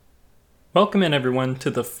Welcome in, everyone, to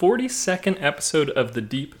the 42nd episode of the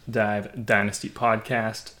Deep Dive Dynasty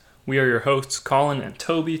podcast. We are your hosts, Colin and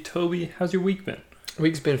Toby. Toby, how's your week been?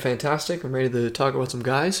 Week's been fantastic. I'm ready to talk about some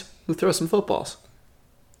guys who throw some footballs.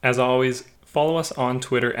 As always, follow us on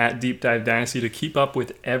Twitter at Deep Dive Dynasty to keep up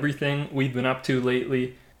with everything we've been up to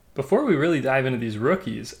lately. Before we really dive into these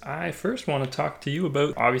rookies, I first want to talk to you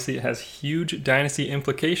about, obviously it has huge dynasty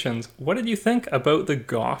implications. What did you think about the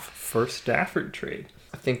Goff for Stafford trade?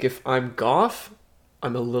 I think if I'm Goff,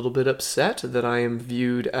 I'm a little bit upset that I am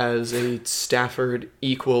viewed as a Stafford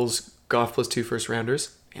equals Goff plus 2 first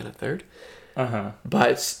rounders and a third.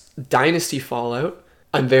 But dynasty fallout,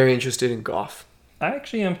 I'm very interested in Goff. I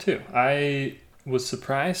actually am too. I was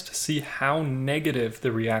surprised to see how negative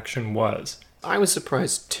the reaction was. I was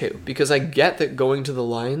surprised too, because I get that going to the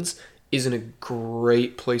Lions isn't a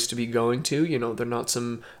great place to be going to. You know, they're not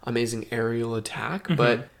some amazing aerial attack,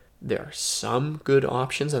 but there are some good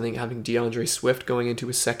options. I think having DeAndre Swift going into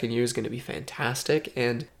his second year is going to be fantastic.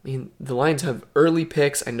 And, I mean, the Lions have early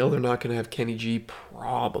picks. I know they're not going to have Kenny G,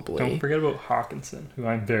 probably. Don't forget about Hockenson, who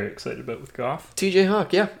I'm very excited about with Goff. TJ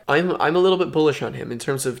Hawk, yeah. I'm a little bit bullish on him. In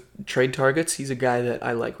terms of trade targets, he's a guy that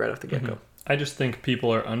I like right off the get-go. I just think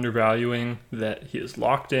people are undervaluing that he is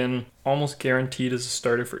locked in, almost guaranteed as a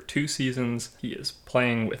starter for 2 seasons. He is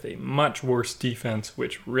playing with a much worse defense,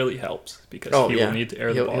 which really helps because he will need to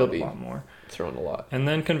air the ball a lot more. Throwing a lot. And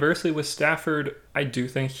then conversely with Stafford, I do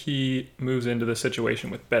think he moves into the situation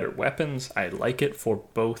with better weapons. I like it for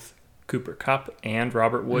both Cooper Kupp and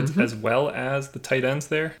Robert Woods, as well as the tight ends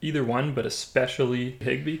there. Either one, but especially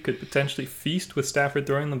Higbee, could potentially feast with Stafford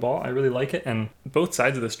throwing the ball. I really like it. And both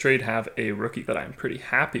sides of this trade have a rookie that I'm pretty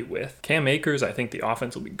happy with. Cam Akers, I think the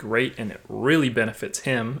offense will be great, and it really benefits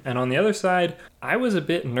him. And on the other side, I was a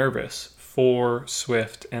bit nervous for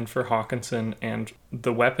Swift and for Hockenson and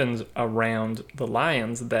the weapons around the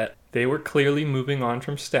Lions that they were clearly moving on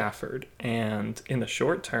from Stafford. And in the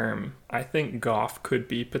short term, I think Goff could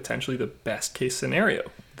be potentially the best case scenario.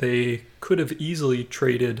 They could have easily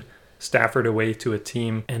traded Stafford away to a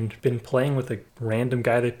team and been playing with a random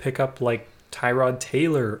guy they pick up like Tyrod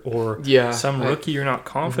Taylor or some rookie you're not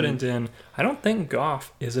confident in. I don't think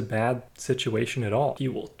Goff is a bad situation at all. He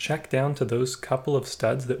will check down to those couple of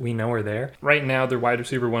studs that we know are there. Right now, their wide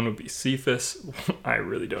receiver one would be Cephas. I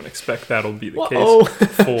really don't expect that'll be the case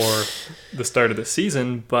for the start of the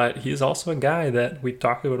season, but he is also a guy that we've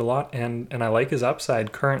talked about a lot, and I like his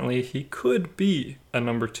upside. Currently, he could be a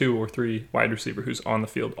number 2 or 3 wide receiver who's on the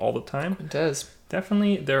field all the time. It does.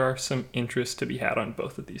 Definitely, there are some interest to be had on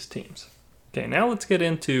both of these teams. Okay, now let's get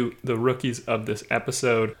into the rookies of this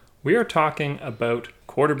episode. We are talking about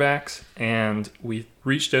quarterbacks, and we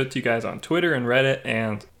reached out to you guys on Twitter and Reddit,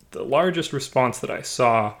 and the largest response that I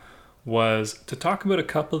saw was to talk about a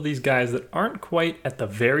couple of these guys that aren't quite at the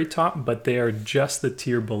very top, but they are just the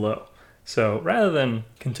tier below. So rather than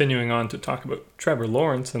continuing on to talk about Trevor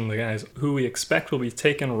Lawrence and the guys who we expect will be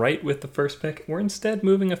taken right with the first pick, we're instead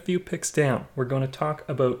moving a few picks down. We're going to talk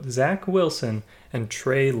about Zach Wilson and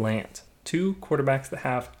Trey Lance. 2 quarterbacks that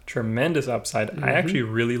have tremendous upside. I actually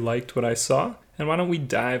really liked what I saw. And why don't we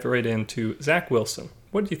dive right into Zach Wilson?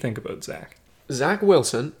 What do you think about Zach? Zach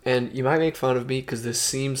Wilson, and you might make fun of me because this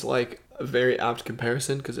seems like a very apt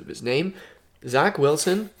comparison because of his name. Zach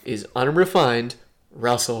Wilson is unrefined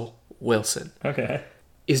Russell Wilson. Okay.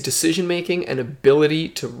 His decision-making and ability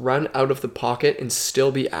to run out of the pocket and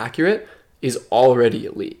still be accurate is already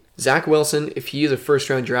elite. Zach Wilson, if he is a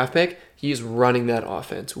first-round draft pick, he is running that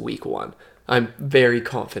offense week 1. I'm very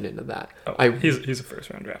confident of that. He's a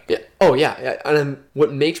first-round draft. Yeah. Oh, yeah. And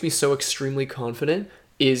what makes me so extremely confident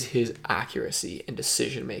is his accuracy and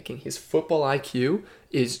decision-making. His football IQ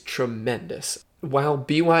is tremendous. While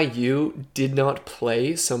BYU did not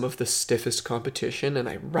play some of the stiffest competition, and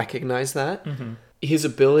I recognize that, his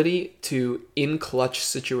ability to, in clutch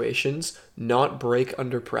situations, not break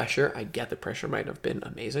under pressure, I get the pressure might have been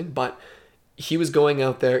amazing, but he was going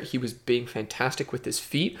out there, he was being fantastic with his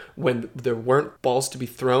feet. When there weren't balls to be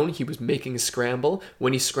thrown, he was making a scramble.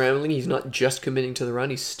 When he's scrambling, he's not just committing to the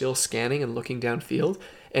run, he's still scanning and looking downfield.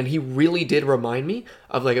 And he really did remind me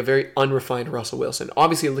of like a very unrefined Russell Wilson.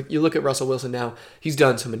 Obviously, you look at Russell Wilson now, he's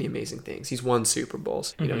done so many amazing things. He's won Super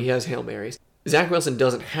Bowls. You know, he has Hail Marys. Zach Wilson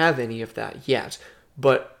doesn't have any of that yet,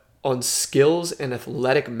 but on skills and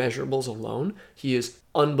athletic measurables alone, he is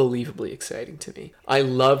unbelievably exciting to me. I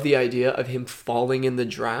love the idea of him falling in the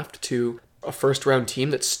draft to a first-round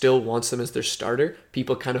team that still wants him as their starter,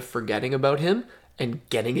 people kind of forgetting about him and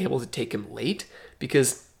getting able to take him late,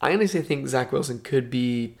 because I honestly think Zach Wilson could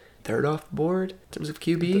be third off the board in terms of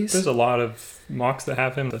QBs. There's a lot of mocks that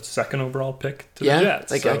have him the second overall pick to the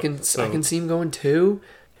Jets. I can see him going 2.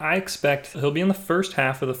 I expect he'll be in the first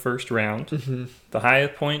half of the first round. Mm-hmm. The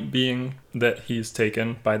highest point being that he's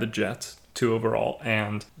taken by the Jets, 2 overall,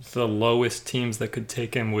 and the lowest teams that could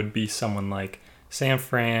take him would be someone like San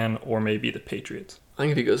Fran or maybe the Patriots. I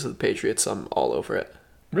think if he goes to the Patriots, I'm all over it.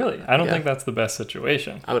 Really? I don't think that's the best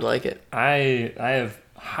situation. I would like it. I have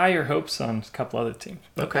higher hopes on a couple other teams,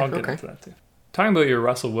 but I'll get into that too. Talking about your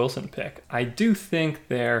Russell Wilson pick, I do think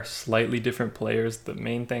they're slightly different players. The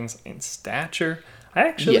main things in stature.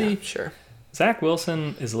 Sure. Zach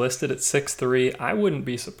Wilson is listed at 6'3". I wouldn't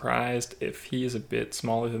be surprised if he is a bit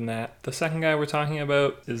smaller than that. The second guy we're talking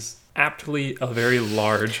about is aptly a very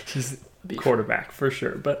large quarterback for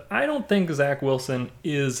sure. But I don't think Zach Wilson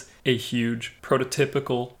is a huge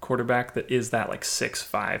prototypical quarterback that is that like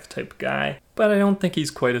 6'5" type guy. But I don't think he's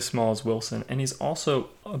quite as small as Wilson. And he's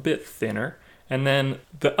also a bit thinner. And then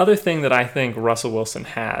the other thing that I think Russell Wilson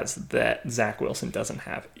has that Zach Wilson doesn't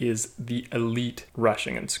have is the elite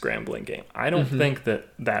rushing and scrambling game. I don't think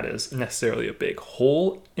that is necessarily a big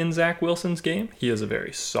hole in Zach Wilson's game. He is a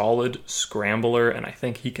very solid scrambler, and I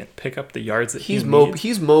think he can pick up the yards that he needs.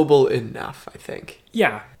 He's mobile enough, I think.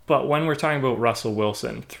 Yeah, but when we're talking about Russell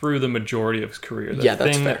Wilson, through the majority of his career, the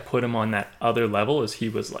thing that put him on that other level is he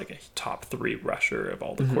was like a top 3 rusher of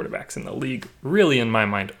all the quarterbacks in the league. Really, in my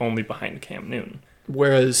mind, only behind Cam Newton.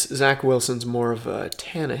 Whereas Zach Wilson's more of a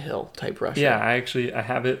Tannehill type rusher. Yeah, I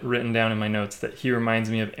have it written down in my notes that he reminds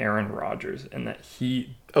me of Aaron Rodgers, and that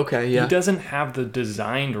he doesn't have the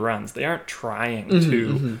designed runs. They aren't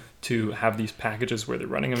trying to have these packages where they're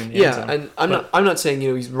running them in the end zone. And I'm not saying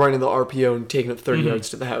he's running the RPO and taking it 30 yards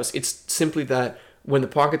to the house. It's simply that when the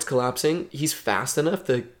pocket's collapsing, he's fast enough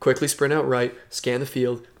to quickly sprint out right, scan the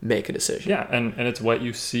field, make a decision. Yeah, and it's what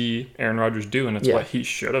you see Aaron Rodgers do, and it's what he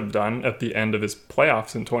should have done at the end of his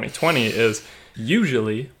playoffs in 2020 is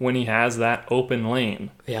usually when he has that open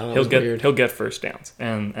lane, he'll get first downs.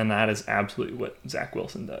 And that is absolutely what Zach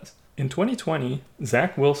Wilson does. In 2020,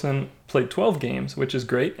 Zach Wilson played 12 games, which is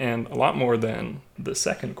great, and a lot more than the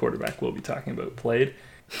second quarterback we'll be talking about played.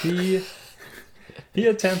 He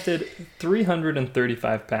attempted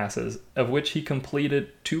 335 passes, of which he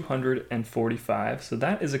completed 245. So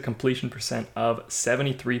that is a completion percent of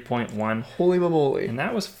 73.1. Holy moly. And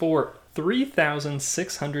that was for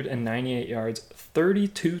 3,698 yards,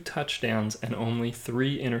 32 touchdowns, and only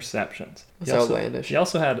 3 interceptions. That's outlandish. He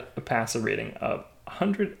also had a passer rating of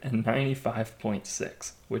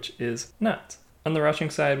 195.6, which is nuts. On the rushing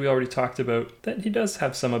side, we already talked about that he does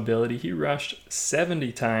have some ability. He rushed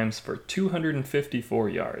 70 times for 254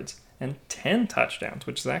 yards and 10 touchdowns,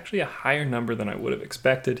 which is actually a higher number than I would have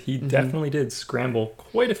expected. He definitely did scramble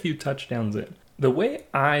quite a few touchdowns in. The way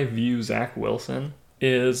I view Zach Wilson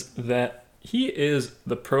is that he is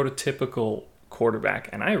the prototypical quarterback,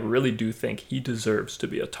 and I really do think he deserves to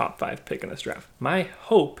be a top 5 pick in this draft. My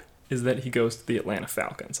hope is that he goes to the Atlanta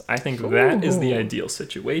Falcons. I think that is the ideal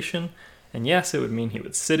situation. And yes, it would mean he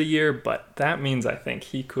would sit a year, but that means I think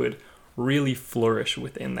he could really flourish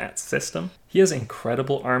within that system. He has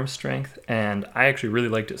incredible arm strength, and I actually really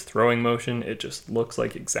liked his throwing motion. It just looks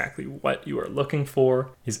like exactly what you are looking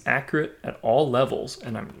for. He's accurate at all levels,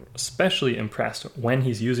 and I'm especially impressed when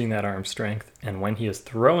he's using that arm strength, and when he is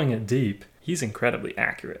throwing it deep, he's incredibly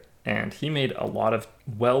accurate. And he made a lot of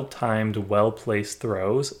well-timed, well-placed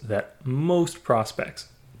throws that most prospects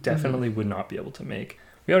definitely would not be able to make.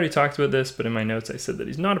 We already talked about this, but in my notes I said that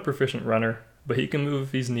he's not a proficient runner, but he can move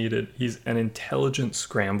if he's needed. He's an intelligent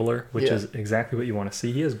scrambler, which is exactly what you want to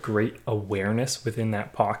see. He has great awareness within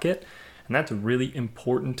that pocket, and that's really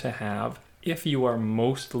important to have if you are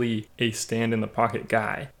mostly a stand-in-the-pocket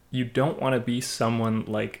guy. You don't want to be someone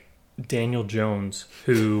like Daniel Jones,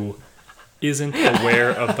 who isn't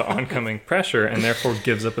aware of the oncoming pressure and therefore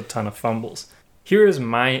gives up a ton of fumbles. Here is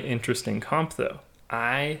my interesting comp, though.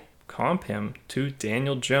 I comp him to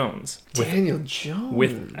Daniel Jones.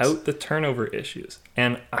 Without the turnover issues.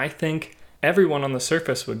 And I think everyone on the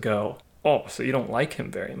surface would go, oh, so you don't like him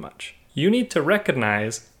very much. You need to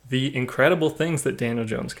recognize the incredible things that Daniel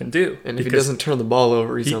Jones can do. And if he doesn't turn the ball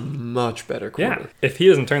over, he's a much better quarterback. Yeah, if he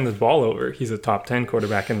doesn't turn the ball over, he's a top 10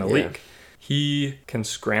 quarterback in the league. He can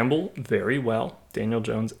scramble very well, Daniel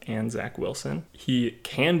Jones and Zach Wilson. He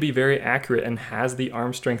can be very accurate and has the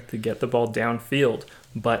arm strength to get the ball downfield.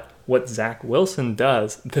 But what Zach Wilson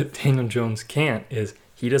does that Daniel Jones can't is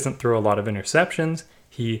he doesn't throw a lot of interceptions.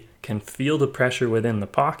 He can feel the pressure within the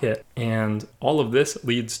pocket. And all of this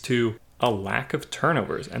leads to a lack of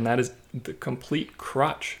turnovers. And that is the complete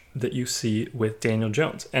crutch that you see with Daniel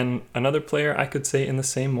Jones. And another player I could say in the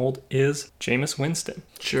same mold is Jameis Winston.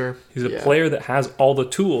 Sure. He's a player that has all the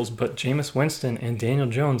tools, but Jameis Winston and Daniel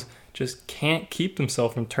Jones just can't keep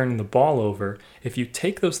themselves from turning the ball over. If you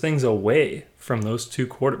take those things away from those two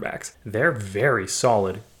quarterbacks, they're very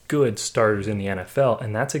solid, good starters in the NFL,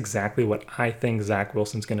 and that's exactly what I think Zach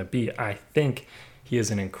Wilson's going to be. I think he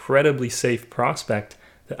is an incredibly safe prospect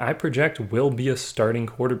that I project will be a starting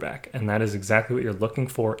quarterback, and that is exactly what you're looking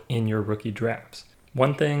for in your rookie drafts.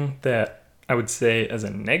 One thing that I would say as a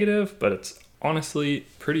negative, but it's honestly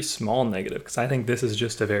pretty small negative, because I think this is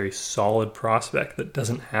just a very solid prospect that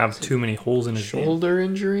doesn't have too many holes in his game. Shoulder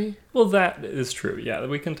injury? Well, that is true. Yeah,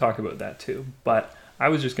 we can talk about that too. But I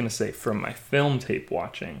was just going to say, from my film tape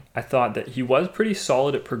watching, I thought that he was pretty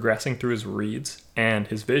solid at progressing through his reads, and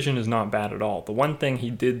his vision is not bad at all. The one thing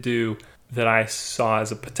he did do that I saw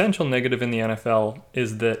as a potential negative in the NFL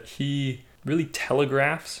is that he really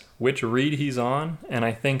telegraphs which read he's on, and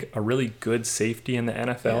I think a really good safety in the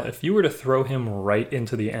NFL, if you were to throw him right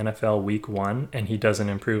into the NFL week 1 and he doesn't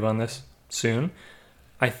improve on this soon,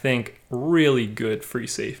 I think really good free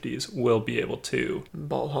safeties will be able to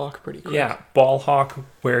ball hawk pretty quick. Yeah, ball hawk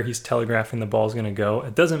where he's telegraphing the ball's going to go.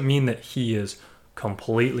 It doesn't mean that he is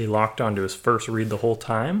completely locked onto his first read the whole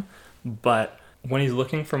time, but when he's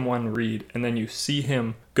looking from one read and then you see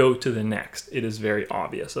him go to the next, it is very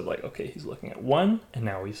obvious of like, okay, he's looking at one and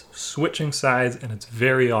now he's switching sides, and it's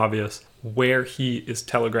very obvious where he is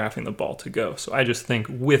telegraphing the ball to go. So I just think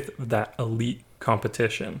with that elite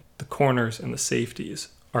competition, the corners and the safeties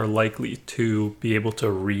are likely to be able to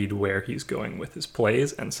read where he's going with his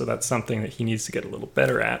plays, and so that's something that he needs to get a little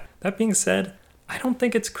better at. That being said, I don't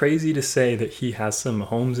think it's crazy to say that he has some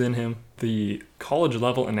Mahomes in him. The college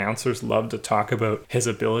level announcers love to talk about his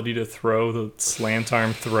ability to throw the slant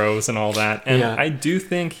arm throws and all that, and I do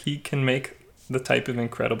think he can make the type of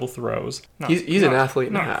incredible throws. He's an athlete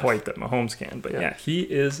and a not half. Quite that Mahomes can, but yeah, he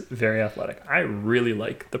is very athletic. I really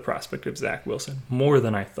like the prospect of Zach Wilson more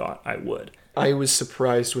than I thought I would. I was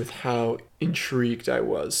surprised with how intrigued I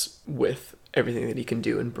was with everything that he can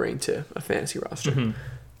do and bring to a fantasy roster. Mm-hmm.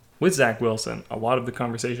 With Zach Wilson, a lot of the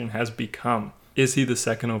conversation has become, is he the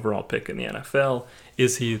second overall pick in the NFL?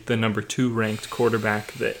 Is he the number 2 ranked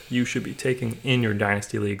quarterback that you should be taking in your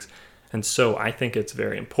dynasty leagues? And so I think it's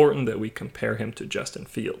very important that we compare him to Justin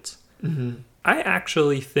Fields. Mm-hmm. I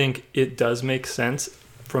actually think it does make sense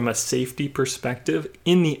from a safety perspective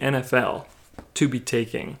in the NFL to be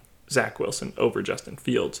taking Zach Wilson over Justin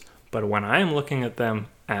Fields. But when I am looking at them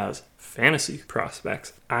as fantasy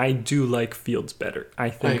prospects, I do like Fields better. I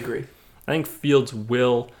agree. I think Fields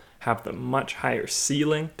will have the much higher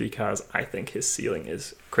ceiling because I think his ceiling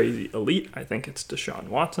is crazy elite. I think it's Deshaun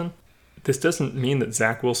Watson. This doesn't mean that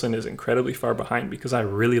Zach Wilson is incredibly far behind because I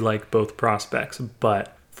really like both prospects.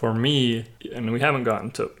 But for me, and we haven't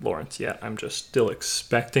gotten to Lawrence yet, I'm just still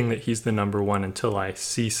expecting that he's the number 1 until I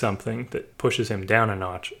see something that pushes him down a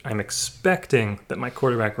notch. I'm expecting that my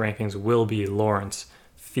quarterback rankings will be Lawrence,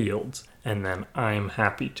 Fields, and then I'm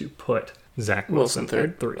happy to put Zach Wilson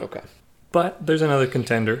at 3. Okay. But there's another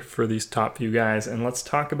contender for these top few guys, and let's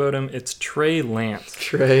talk about him. It's Trey Lance.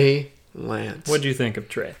 Trey Lance. What do you think of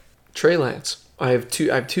Trey? Trey Lance. I have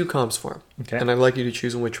two comps for him. Okay. And I'd like you to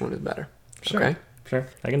choose which one is better. Sure. Okay? Sure.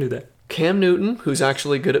 I can do that. Cam Newton, who's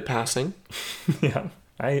actually good at passing. Yeah,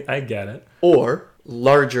 I get it. Or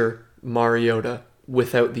larger Mariota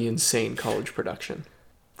without the insane college production.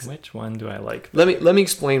 Which one do I like? Let me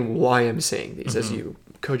explain why I'm saying these as you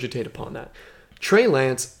cogitate upon that. Trey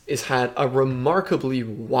Lance has had a remarkably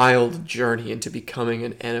wild journey into becoming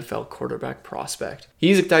an NFL quarterback prospect.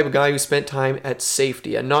 He's the type of guy who spent time at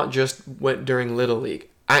safety and not just went during Little League.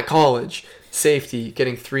 At college, safety,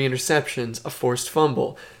 getting 3 interceptions, a forced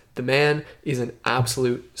fumble. The man is an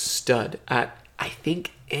absolute stud at, I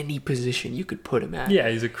think, any position you could put him at. Yeah,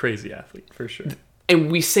 he's a crazy athlete, for sure.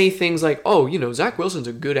 And we say things like, oh, Zach Wilson's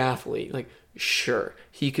a good athlete. Like, sure,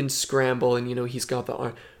 he can scramble and, he's got the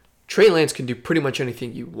arm. Trey Lance can do pretty much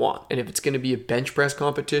anything you want. And if it's going to be a bench press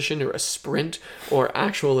competition or a sprint or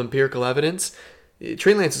actual empirical evidence,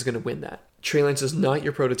 Trey Lance is going to win that. Trey Lance is not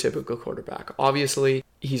your prototypical quarterback. Obviously,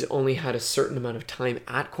 he's only had a certain amount of time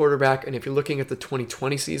at quarterback. And if you're looking at the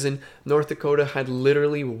 2020 season, North Dakota had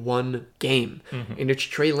literally 1 game in which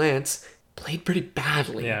Trey Lance played pretty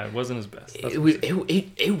badly. Yeah, it wasn't his best.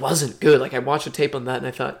 It wasn't good. Like, I watched the tape on that and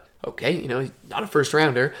I thought, okay, he's not a first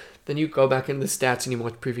rounder. Then you go back into the stats and you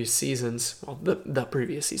watch previous seasons, well, the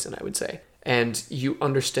previous season, I would say, and you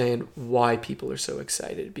understand why people are so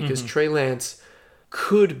excited. Because Trey Lance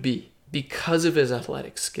could be, because of his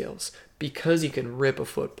athletic skills, because he can rip a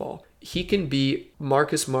football, he can be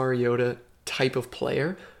Marcus Mariota type of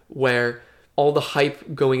player where all the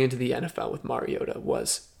hype going into the NFL with Mariota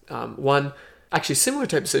was, one, actually similar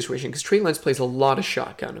type of situation, because Trey Lance plays a lot of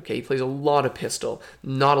shotgun, okay? He plays a lot of pistol,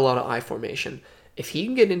 not a lot of I formation. If he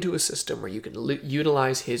can get into a system where you can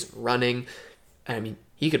utilize his running, I mean,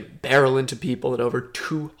 he can barrel into people at over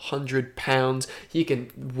 200 pounds. He can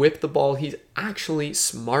whip the ball. He's actually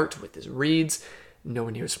smart with his reads.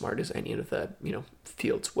 Nowhere near as smart as any of the,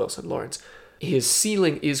 Fields, Wilson, Lawrence. His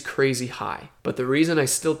ceiling is crazy high. But the reason I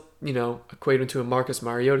still, equate him to a Marcus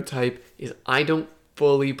Mariota type is I don't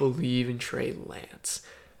fully believe in Trey Lance.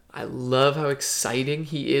 I love how exciting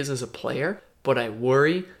he is as a player, but I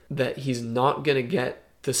worry that he's not going to get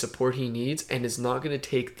the support he needs and is not going to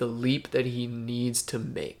take the leap that he needs to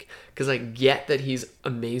make. Because I get that he's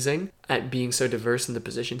amazing at being so diverse in the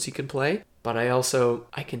positions he can play, but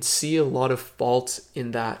I can see a lot of faults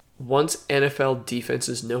in that once NFL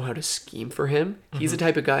defenses know how to scheme for him, he's the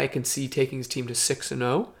type of guy I can see taking his team to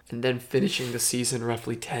 6-0 and then finishing the season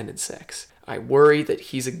roughly 10-6. I worry that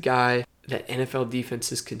he's a guy that NFL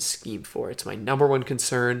defenses can scheme for. It's my number one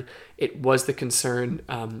concern. It was the concern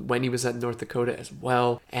when he was at North Dakota as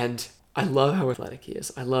well. And I love how athletic he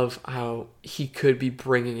is. I love how he could be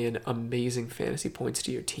bringing in amazing fantasy points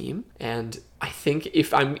to your team. And I think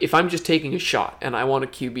if I'm just taking a shot and I want a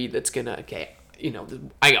QB that's gonna,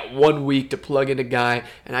 I got 1 week to plug in a guy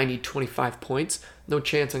and I need 25 points, no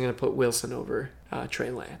chance I'm gonna put Wilson over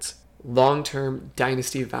Trey Lance. Long-term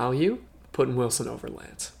dynasty value, putting Wilson over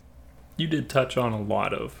Lance. You did touch on a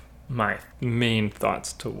lot of my main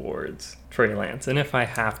thoughts towards Trey Lance. And if I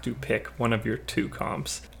have to pick one of your two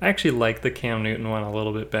comps, I actually like the Cam Newton one a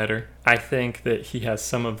little bit better. I think that he has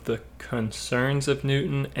some of the concerns of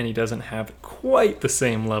Newton, and he doesn't have quite the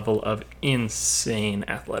same level of insane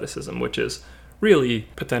athleticism, which is really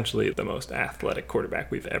potentially the most athletic quarterback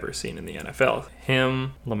we've ever seen in the NFL.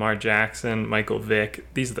 Him, Lamar Jackson, Michael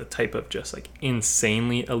Vick, these are the type of just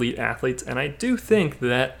insanely elite athletes, and I do think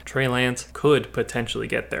that Trey Lance could potentially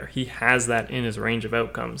get there. He has that in his range of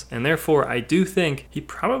outcomes, and therefore I do think he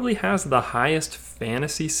probably has the highest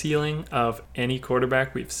fantasy ceiling of any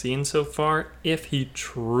quarterback we've seen so far if he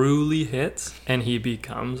truly hits and he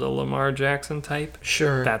becomes a Lamar Jackson type.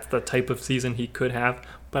 Sure. That's the type of season he could have.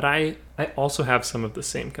 But I also have some of the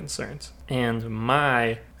same concerns. And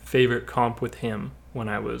my favorite comp with him when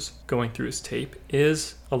I was going through his tape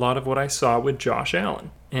is a lot of what I saw with Josh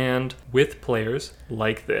Allen. And with players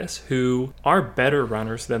like this who are better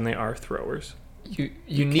runners than they are throwers. You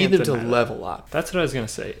need them to level up. That's what I was going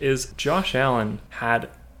to say, is Josh Allen had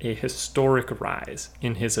a historic rise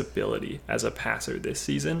in his ability as a passer this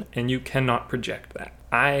season, and you cannot project that.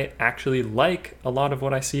 I actually like a lot of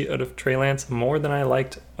what I see out of Trey Lance more than I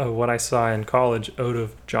liked what I saw in college out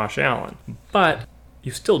of Josh Allen. But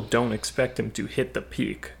you still don't expect him to hit the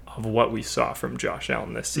peak of what we saw from Josh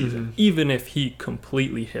Allen this season. Even if he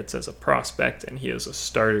completely hits as a prospect and he is a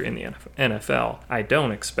starter in the NFL, I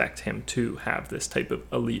don't expect him to have this type of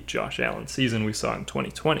elite Josh Allen season we saw in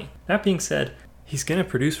 2020. That being said, he's going to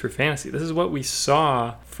produce for fantasy. This is what we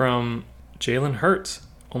saw from Jalen Hurts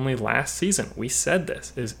only last season. We said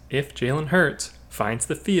this, is if Jalen Hurts finds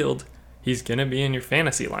the field, he's going to be in your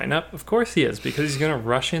fantasy lineup. Of course he is, because he's going to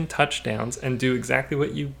rush in touchdowns and do exactly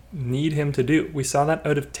what you need him to do. We saw that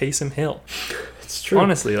out of Taysom Hill. It's true.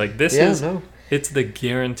 Honestly, it's the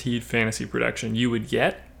guaranteed fantasy production you would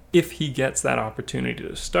get if he gets that opportunity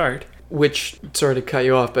to start. Which, sorry to cut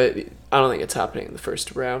you off, but I don't think it's happening in the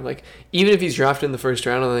first round. Even if he's drafted in the first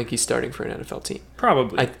round, I don't think he's starting for an NFL team.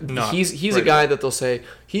 Probably not. He's a guy that they'll say,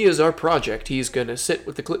 he is our project. He's going to sit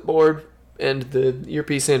with the clipboard and the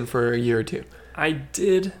earpiece in for a year or two. I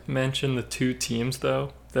did mention the two teams,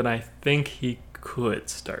 though, that I think he could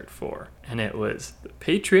start for. And it was the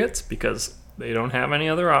Patriots, because they don't have any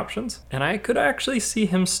other options. And I could actually see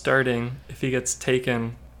him starting if he gets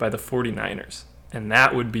taken by the 49ers. And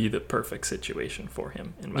that would be the perfect situation for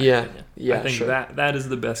him, in my opinion. Yeah, I think that is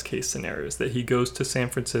the best case scenario, is that he goes to San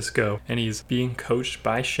Francisco and he's being coached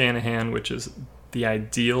by Shanahan, which is the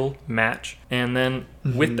ideal match. And then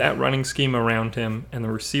with that running scheme around him and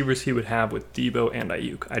the receivers he would have with Debo and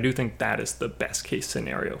Ayuk, I do think that is the best case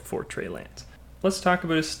scenario for Trey Lance. Let's talk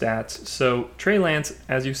about his stats. So Trey Lance,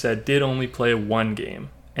 as you said, did only play one game,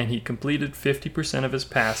 and he completed 50% of his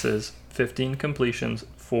passes, 15 completions,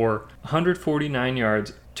 for 149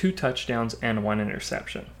 yards, 2 touchdowns, and 1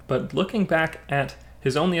 interception. But looking back at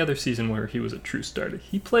his only other season where he was a true starter,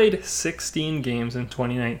 he played 16 games in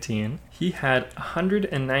 2019. He had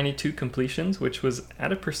 192 completions, which was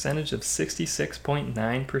at a percentage of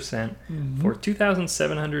 66.9%, for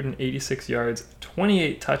 2,786 yards,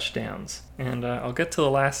 28 touchdowns. And I'll get to the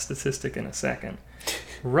last statistic in a second.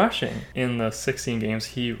 Rushing in the 16 games,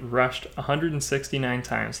 he rushed 169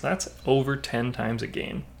 times. That's over 10 times a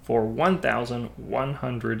game. for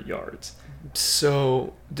 1,100 yards.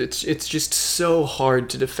 So it's just so hard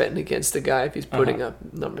to defend against the guy if he's putting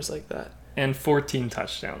up numbers like that. And 14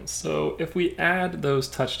 touchdowns. So if we add those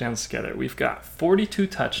touchdowns together, we've got 42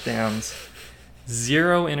 touchdowns,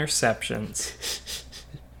 0 interceptions,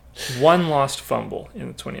 1 lost fumble in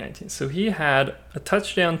the 2019. So he had a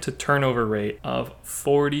touchdown to turnover rate of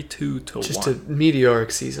 42 to 1. Just a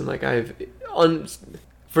meteoric season. Like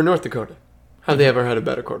for North Dakota, have they ever had a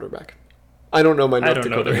better quarterback? I don't know my North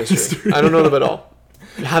Dakota history. I don't know them at all.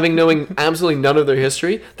 Knowing absolutely none of their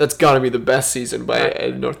history, that's got to be the best season by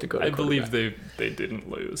a North Dakota quarterback. I believe they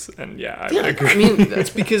didn't lose, and I agree. I mean, that's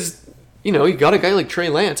because, you got a guy like Trey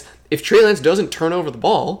Lance. If Trey Lance doesn't turn over the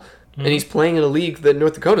ball, and he's playing in a league that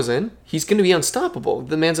North Dakota's in, he's going to be unstoppable.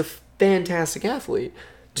 The man's a fantastic athlete.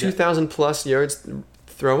 2,000 plus yards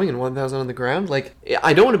throwing and 1,000 on the ground. Like,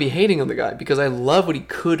 I don't want to be hating on the guy because I love what he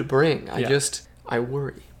could bring. I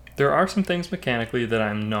worry. There are some things mechanically that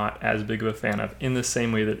I'm not as big of a fan of in the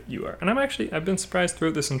same way that you are. And I've been surprised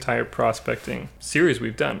throughout this entire prospecting series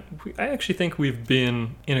we've done. I actually think we've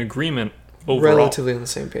been in agreement overall. Relatively on the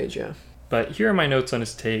same page, yeah. But here are my notes on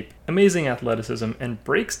his tape. Amazing athleticism and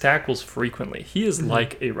breaks tackles frequently. He is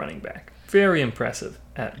like a running back. Very impressive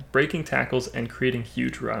at breaking tackles and creating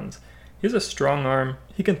huge runs. He has a strong arm.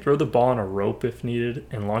 He can throw the ball on a rope if needed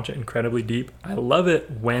and launch it incredibly deep. I love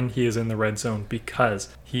it when he is in the red zone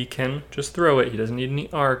because he can just throw it. He doesn't need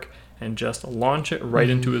any arc and just launch it right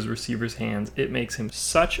into his receiver's hands. It makes him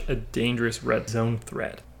such a dangerous red zone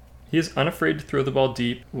threat. He is unafraid to throw the ball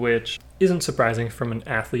deep, which isn't surprising from an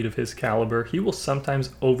athlete of his caliber. He will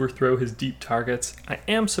sometimes overthrow his deep targets. I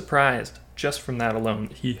am surprised just from that alone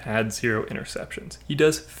that he had 0 interceptions. He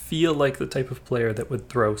does feel like the type of player that would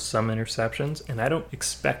throw some interceptions, and I don't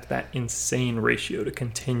expect that insane ratio to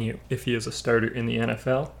continue if he is a starter in the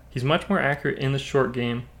NFL. He's much more accurate in the short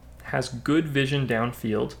game, has good vision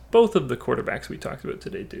downfield. Both of the quarterbacks we talked about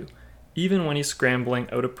today do. Even when he's scrambling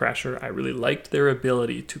out of pressure, I really liked their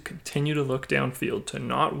ability to continue to look downfield, to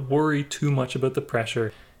not worry too much about the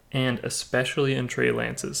pressure, and especially in Trey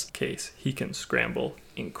Lance's case, he can scramble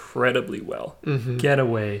incredibly well, get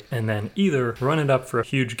away, and then either run it up for a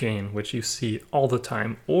huge gain, which you see all the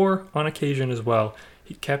time, or on occasion as well,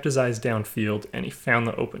 he kept his eyes downfield and he found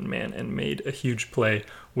the open man and made a huge play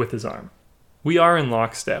with his arm. We are in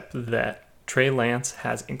lockstep that Trey Lance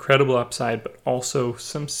has incredible upside, but also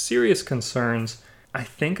some serious concerns. I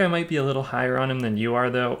think I might be a little higher on him than you are,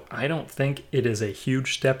 though. I don't think it is a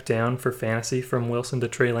huge step down for fantasy from Wilson to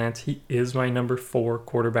Trey Lance. He is my number 4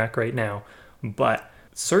 quarterback right now. But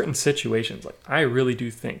certain situations, I really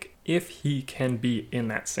do think if he can be in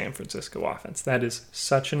that San Francisco offense, that is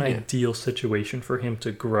such an ideal situation for him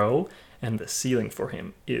to grow, and the ceiling for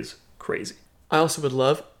him is crazy. I also would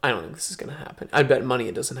love, I don't think this is going to happen. I'd bet money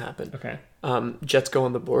it doesn't happen. Okay. Jets go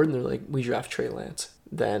on the board and they're like, we draft Trey Lance.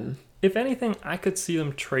 Then, if anything, I could see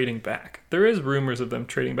them trading back. There is rumors of them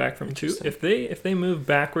trading back from 2. If they move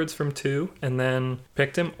backwards from 2 and then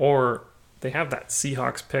picked him, or they have that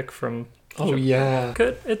Seahawks pick from... Oh, yeah.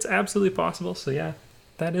 It's absolutely possible. So, yeah,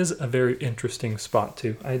 that is a very interesting spot,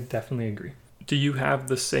 too. I definitely agree. Do you have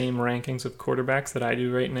the same rankings of quarterbacks that I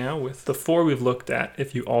do right now with the 4 we've looked at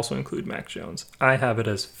if you also include Mac Jones? I have it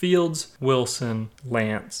as Fields, Wilson,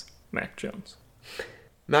 Lance, Mac Jones.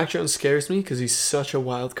 Mac Jones scares me because he's such a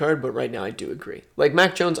wild card, but right now I do agree. Like,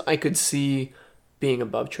 Mac Jones, I could see being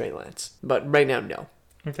above Trey Lance, but right now, no.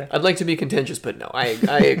 Okay. I'd like to be contentious, but no, I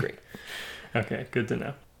agree. Okay, good to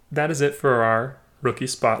know. That is it for our Rookie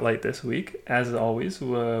Spotlight this week. As always,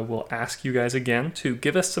 we'll ask you guys again to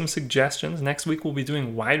give us some suggestions. Next week, we'll be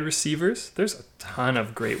doing wide receivers. There's a ton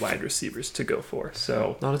of great wide receivers to go for.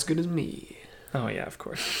 So not as good as me. Oh, yeah, of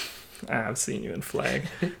course. I've seen you in flag.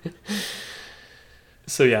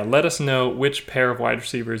 So, yeah, let us know which pair of wide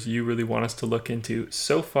receivers you really want us to look into.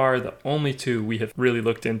 So far, the only 2 we have really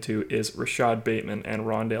looked into is Rashad Bateman and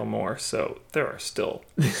Rondale Moore. So there are still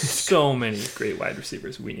so many great wide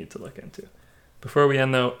receivers we need to look into. Before we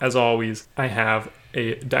end, though, as always, I have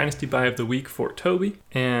a Dynasty Buy of the Week for Toby,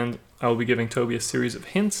 and I will be giving Toby a series of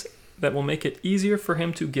hints that will make it easier for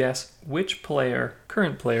him to guess which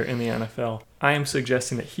current player in the NFL, I am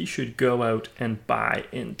suggesting that he should go out and buy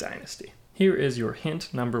in Dynasty. Here is your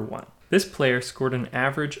hint number 1. This player scored an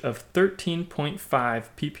average of 13.5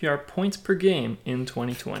 PPR points per game in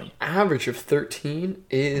 2020. Average of 13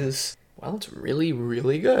 is, well, it's really,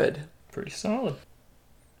 really good. Pretty solid.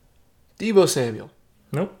 Deebo Samuel.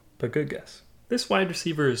 Nope, but good guess. This wide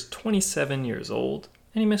receiver is 27 years old,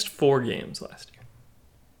 and he missed 4 games last year.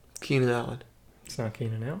 Keenan Allen. It's not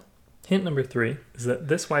Keenan Allen. Hint number 3 is that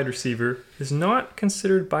this wide receiver is not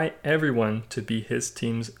considered by everyone to be his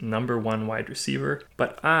team's number 1 wide receiver,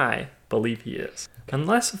 but I believe he is.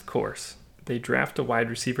 Unless, of course, they draft a wide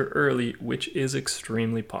receiver early, which is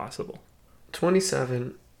extremely possible.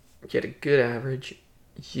 27, get a good average.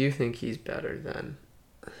 You think he's better than...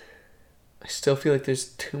 I still feel like there's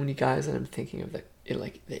too many guys that I'm thinking of that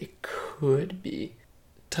they could be.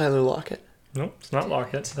 Tyler Lockett. Nope, it's not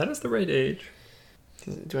Lockett. That is the right age.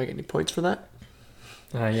 Do I get any points for that?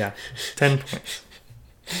 Yeah, 10 points.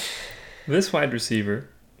 This wide receiver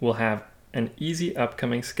will have an easy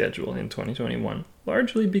upcoming schedule in 2021,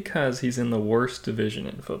 largely because he's in the worst division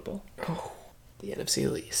in football. Oh, the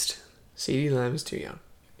NFC least. CeeDee Lamb is too young.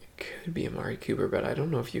 It could be Amari Cooper, but I don't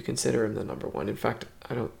know if you consider him the number 1. In fact,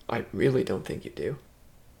 I really don't think you do.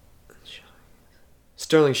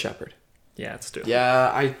 Sterling Shepard. Yeah, it's Sterling.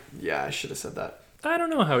 I should have said that. I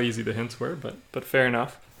don't know how easy the hints were, but fair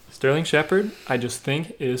enough. Sterling Shepard, I just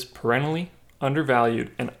think, is perennially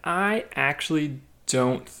undervalued, and I actually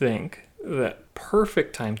don't think that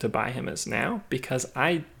perfect time to buy him is now, because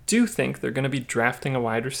I do think they're going to be drafting a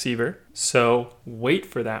wide receiver. So wait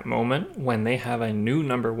for that moment when they have a new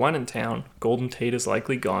number 1 in town. Golden Tate is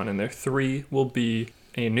likely gone, and their 3 will be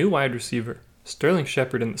a new wide receiver, Sterling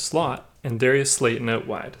Shepard in the slot, and Darius Slayton out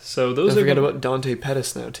wide. So those Don't forget about Dante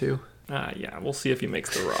Pettis now too. Yeah, we'll see if he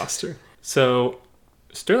makes the roster. So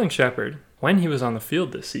Sterling Shepard, when he was on the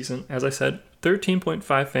field this season, as I said, 13.5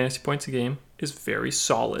 fantasy points a game is very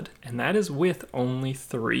solid, and that is with only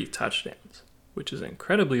 3 touchdowns, which is an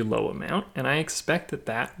incredibly low amount, and I expect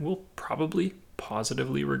that will probably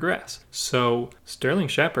positively regress. So Sterling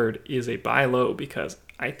Shepard is a buy low because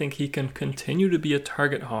I think he can continue to be a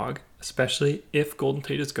target hog, especially if Golden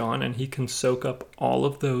Tate is gone and he can soak up all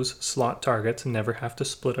of those slot targets and never have to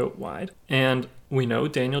split out wide. And we know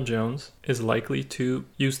Daniel Jones is likely to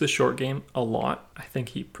use the short game a lot. I think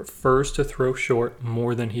he prefers to throw short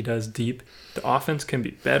more than he does deep. The offense can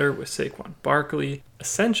be better with Saquon Barkley.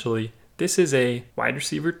 Essentially, this is a wide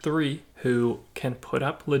receiver 3 who can put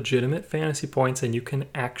up legitimate fantasy points, and you can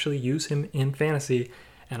actually use him in fantasy.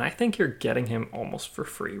 And I think you're getting him almost for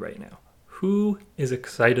free right now. Who is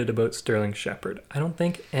excited about Sterling Shepard? I don't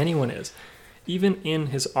think anyone is. Even in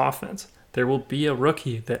his offense, there will be a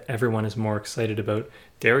rookie that everyone is more excited about.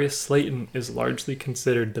 Darius Slayton is largely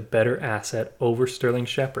considered the better asset over Sterling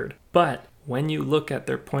Shepard. But when you look at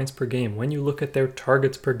their points per game, when you look at their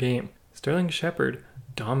targets per game, Sterling Shepard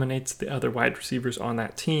dominates the other wide receivers on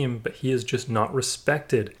that team, but he is just not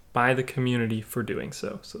respected by the community for doing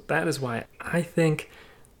so. So that is why I think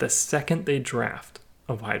the second they draft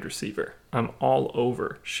a wide receiver, I'm all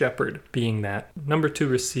over Shepard being that number 2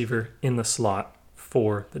 receiver in the slot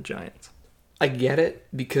for the Giants. I get it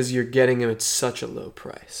because you're getting him at such a low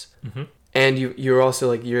price. Mm-hmm. And you're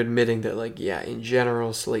also you're admitting that in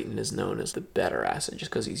general, Slayton is known as the better asset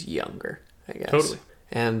just because he's younger, I guess. Totally.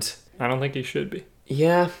 And I don't think he should be.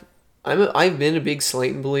 Yeah, I've been a big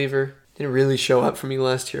Slayton believer. Didn't really show up for me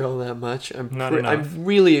last year all that much. I'm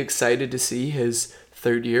really excited to see his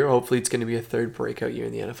third year. Hopefully it's going to be a third breakout year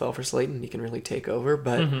in the NFL for Slayton. He can really take over.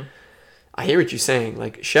 But I hear what you're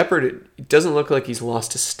saying. Shepard, it doesn't look like he's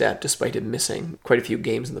lost a step despite him missing quite a few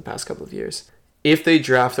games in the past couple of years. If they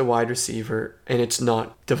draft a wide receiver and it's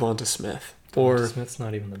not Devonta Smith. Devonta Smith's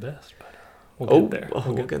not even the best, but we'll get there.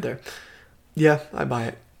 We'll get there. Yeah, I buy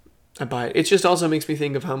it. It just also makes me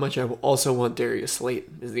think of how much I also want Darius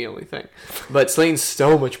Slayton is the only thing. But Slayton's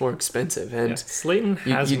so much more expensive. And Slayton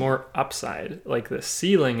has more upside. The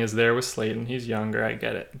ceiling is there with Slayton. He's younger, I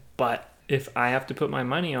get it. But if I have to put my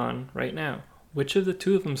money on right now, which of the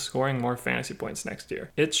two of them scoring more fantasy points next year?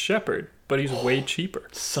 It's Shepard, but he's way cheaper.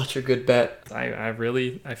 Such a good bet. I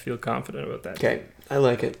feel confident about that. Okay, I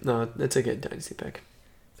like it. No, that's a good dynasty pick.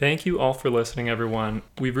 Thank you all for listening, everyone.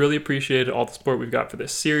 We've really appreciated all the support we've got for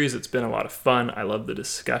this series. It's been a lot of fun. I love the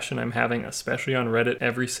discussion I'm having, especially on Reddit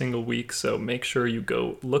every single week. So make sure you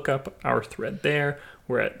go look up our thread there.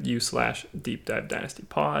 We're at u/Deep Dive Dynasty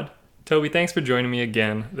Pod. Toby, thanks for joining me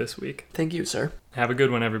again this week. Thank you, sir. Have a good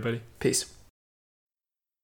one, everybody. Peace.